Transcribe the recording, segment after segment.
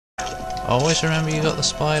Always remember you got the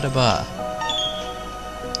spider bar.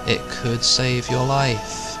 It could save your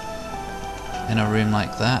life in a room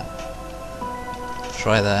like that.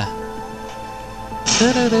 Try there.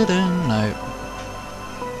 No.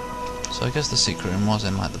 So I guess the secret room was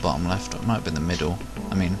in like the bottom left, or it might have been the middle.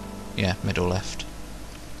 I mean, yeah, middle left.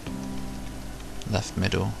 Left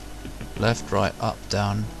middle. Left, right, up,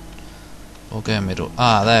 down. Or go middle.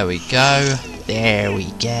 Ah, there we go. There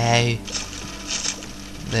we go.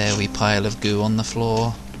 There we pile of goo on the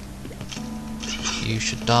floor. You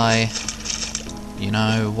should die. You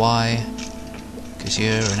know why? Because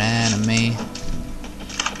you're an enemy.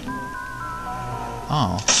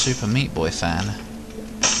 Oh, Super Meat Boy fan.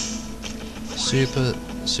 Super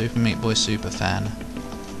Meat Boy super fan.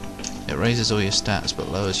 It raises all your stats but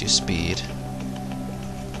lowers your speed,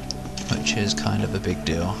 which is kind of a big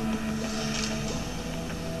deal.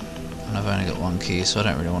 And I've only got one key, so I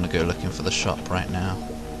don't really want to go looking for the shop right now.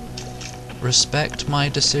 Respect my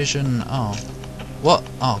decision. Oh. What?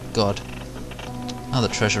 Oh god. Another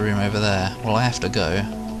treasure room over there. Well, I have to go.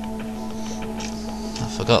 I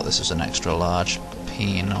forgot this was an extra large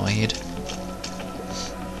peenoid.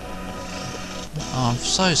 Oh, I'm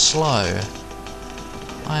so slow.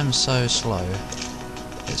 I am so slow.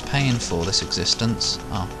 It's painful, this existence.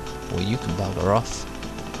 Oh, well you can bugger off.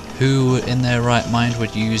 Who in their right mind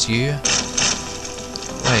would use you?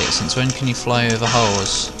 Wait, since when can you fly over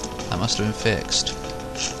holes? That must have been fixed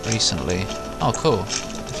recently. Oh cool.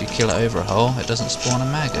 If you kill it over a hole, it doesn't spawn a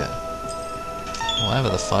maggot. Whatever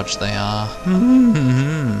the fudge they are.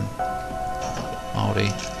 Moldy.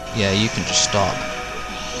 Yeah, you can just stop.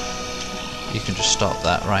 You can just stop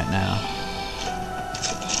that right now.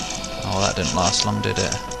 Oh, that didn't last long, did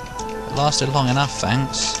it? It lasted long enough,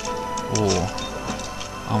 thanks.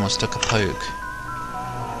 Oh, almost took a poke.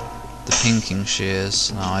 The pinking shears.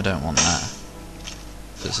 No, I don't want that.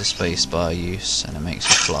 It's a spacebar use, and it makes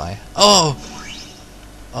you fly. Oh!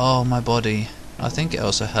 Oh, my body. I think it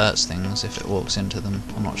also hurts things if it walks into them.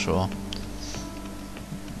 I'm not sure.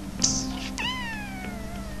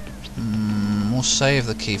 We'll save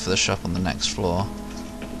the key for the shop on the next floor.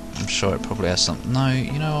 I'm sure it probably has some. No,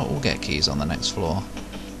 you know what? We'll get keys on the next floor.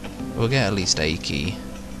 We'll get at least a key.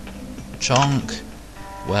 Chonk.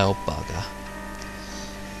 Well, bugger.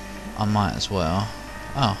 I might as well.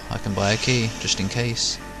 Oh, I can buy a key, just in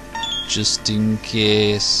case. Just in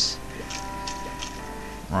case.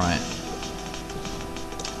 Right.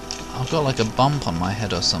 I've got like a bump on my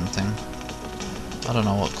head or something. I don't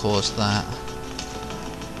know what caused that.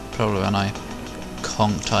 Probably when I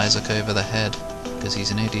conked Isaac over the head, because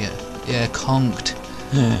he's an idiot. Yeah, conked.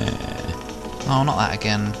 Oh, not that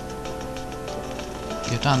again.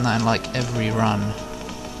 You've done that in like every run.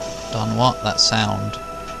 Done what? That sound.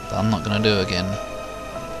 That I'm not going to do again.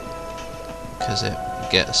 Because it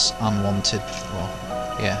gets unwanted. Well,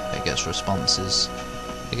 yeah, it gets responses.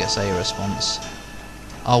 It gets a response.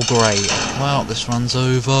 Oh, great. Well, this run's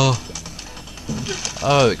over.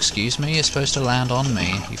 Oh, excuse me, you're supposed to land on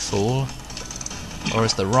me, you fool. Or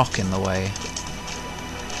is the rock in the way?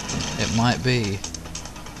 It might be.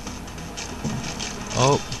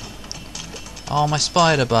 Oh. Oh, my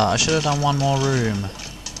spider bar. I should have done one more room.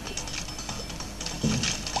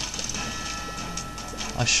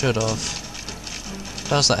 I should have.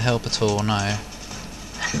 Does that help at all? No.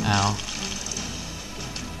 Ow.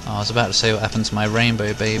 Oh, I was about to say what happened to my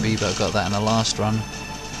rainbow baby, but I got that in the last run,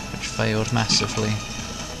 which failed massively.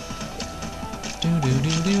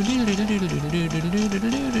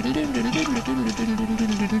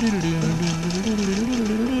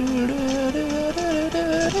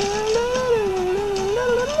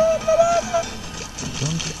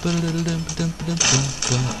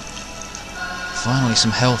 Finally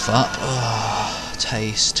some health up. Oh,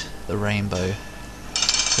 taste the rainbow.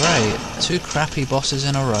 Great, 2 crappy bosses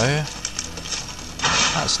in a row.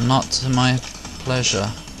 That's not to my pleasure.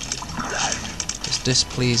 This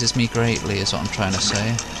displeases me greatly, is what I'm trying to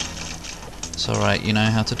say. It's alright, you know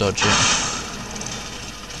how to dodge it.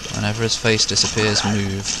 Whenever his face disappears,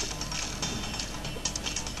 move.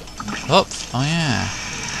 Oh, oh yeah.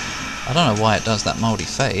 I don't know why it does that mouldy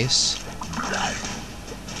face.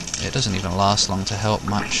 It doesn't even last long to help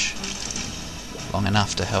much. Long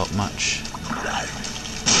enough to help much.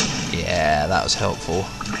 Yeah, that was helpful.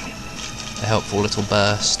 A helpful little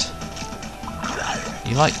burst.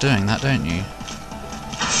 You like doing that, don't you?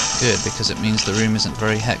 Good, because it means the room isn't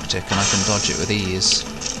very hectic and I can dodge it with ease.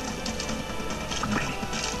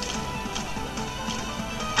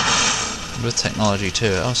 With technology too,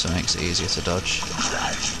 it also makes it easier to dodge.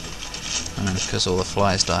 And because all the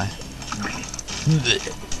flies die.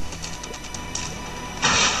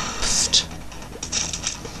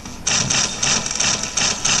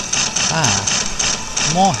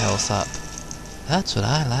 Ah, more health up. That's what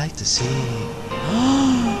I like to see.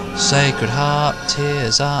 Sacred Heart,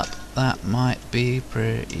 tears up. That might be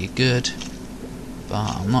pretty good,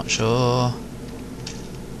 but I'm not sure.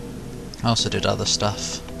 I also did other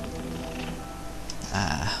stuff.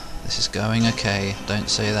 Ah, this is going okay. Don't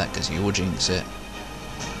say that because you will jinx it.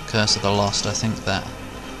 Curse of the Lost, I think that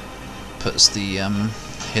puts the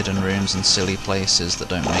hidden rooms in silly places that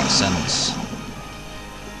don't make sense.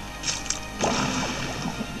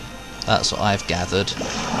 That's what I've gathered.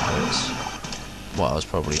 It's what I was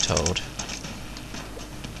probably told.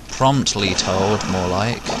 Promptly told, more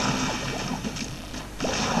like.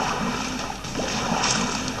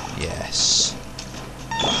 Yes.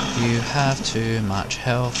 You have too much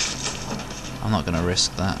health. I'm not going to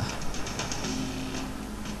risk that.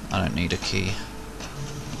 I don't need a key.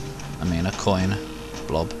 I mean a coin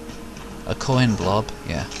blob. A coin blob,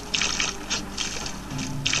 yeah.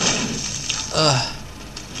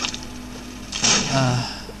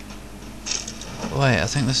 Wait, I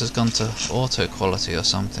think this has gone to auto quality or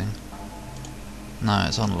something. No,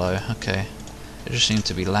 it's on low, okay. It just seemed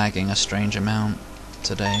to be lagging a strange amount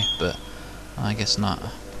today, but I guess not.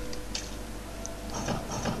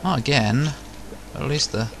 Not again. At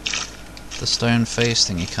least the stone face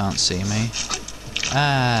thing, you can't see me.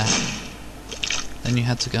 Ah! Then you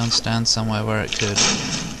had to go and stand somewhere where it could.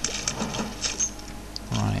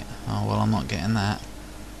 Right, oh well, I'm not getting that.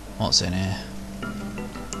 What's in here?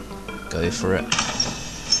 Go for it.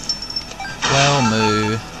 Well,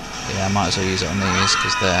 moo. Yeah, I might as well use it on these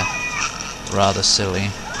because they're rather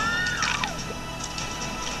silly.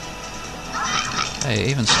 Hey, it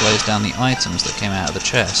even slows down the items that came out of the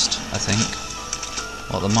chest, I think.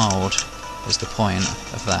 Or the mould is the point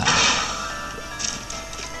of that.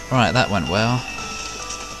 Right, that went well.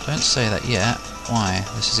 Don't say that yet. Why?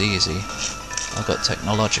 This is easy. I've got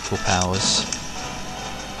technological powers.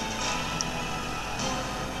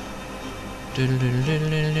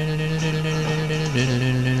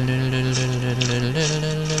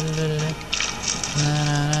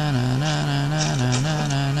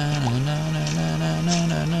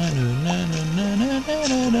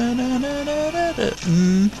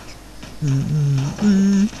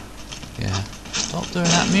 Yeah. Stop doing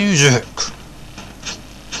that music.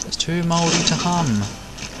 It's too mouldy to hum.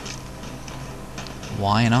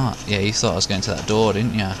 Why not? Yeah, you thought I was going to that door,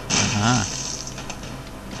 didn't you?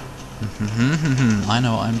 I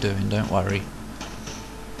know what I'm doing, don't worry.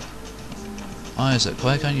 Isaac,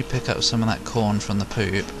 why can't you pick up some of that corn from the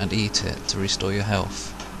poop and eat it to restore your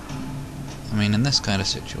health? I mean, in this kind of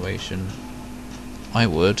situation, I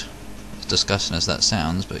would. As disgusting as that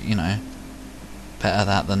sounds, but you know, better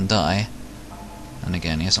that than die. And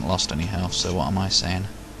again, he hasn't lost any health, so what am I saying?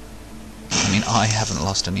 I mean, I haven't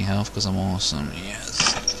lost any health because I'm awesome.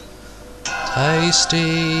 Yes.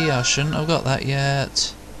 Tasty! I shouldn't have got that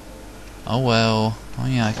yet. Oh well. Oh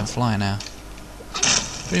yeah, I can fly now.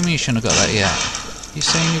 What do you mean you shouldn't have got that yet? You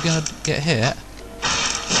saying you're gonna get hit?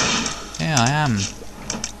 Yeah, I am.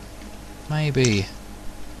 Maybe.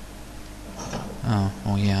 Oh,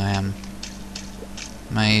 well yeah, I am.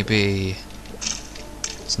 Maybe.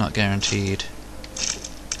 It's not guaranteed.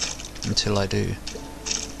 Until I do.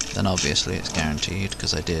 Then obviously it's guaranteed,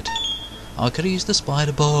 because I did. Oh, I could have used the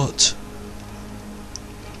spider bot.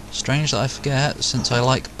 Strange that I forget, since I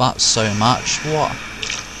like butts so much. What?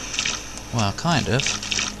 Well, kind of.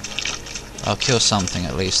 I'll kill something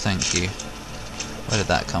at least, thank you. Where did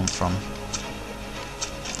that come from?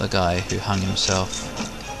 The guy who hung himself.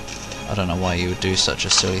 I don't know why you would do such a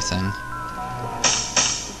silly thing.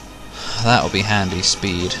 That'll be handy,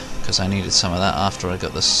 speed, because I needed some of that after I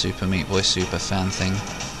got the Super Meat Boy Super Fan thing.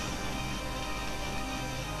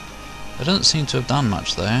 It doesn't seem to have done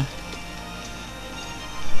much though.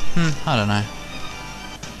 I don't know.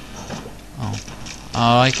 Oh.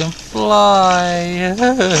 Oh, I can fly!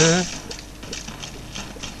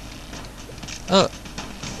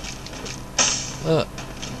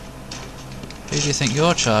 Who do you think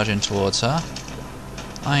you're charging towards, huh?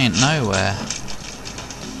 I ain't nowhere.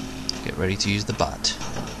 Get ready to use the butt.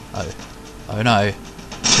 Oh. Oh no.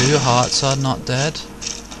 2 hearts are not dead?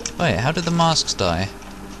 Wait, how did the masks die?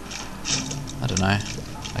 I don't know.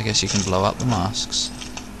 I guess you can blow up the masks.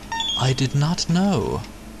 I did not know.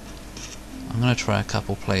 I'm going to try a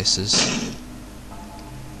couple places.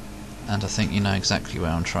 And I think you know exactly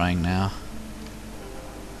where I'm trying now.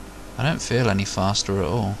 I don't feel any faster at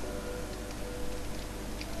all.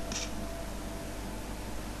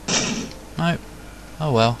 Nope.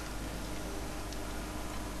 Oh well.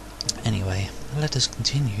 Anyway, let us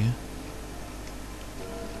continue.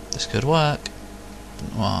 This could work.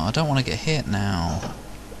 Well, I don't want to get hit now.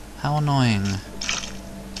 How annoying.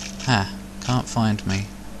 Ha, can't find me.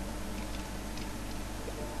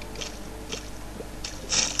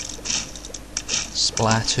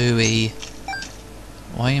 Splatooey.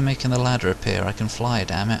 Why are you making the ladder appear? I can fly,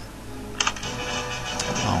 damn it.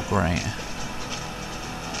 Oh, great.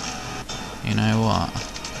 You know what?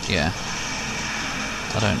 Yeah.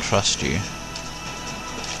 I don't trust you.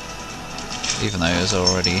 Even though he was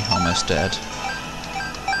already almost dead.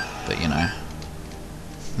 But you know.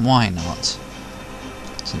 Why not?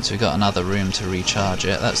 Since we got another room to recharge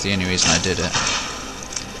it, that's the only reason I did it.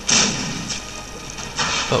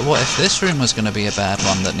 But what if this room was going to be a bad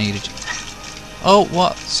one that needed... Oh,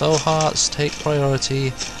 what? Soul hearts take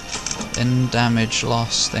priority in damage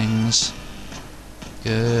loss things.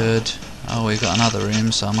 Good. Oh, we've got another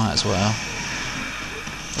room, so I might as well.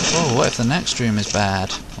 Oh, what if the next room is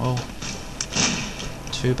bad? Oh,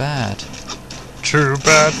 too bad. Too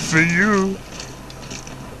bad for you.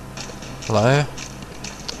 Hello?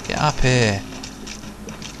 Get up here.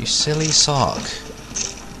 You silly sock.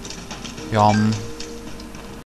 Yum.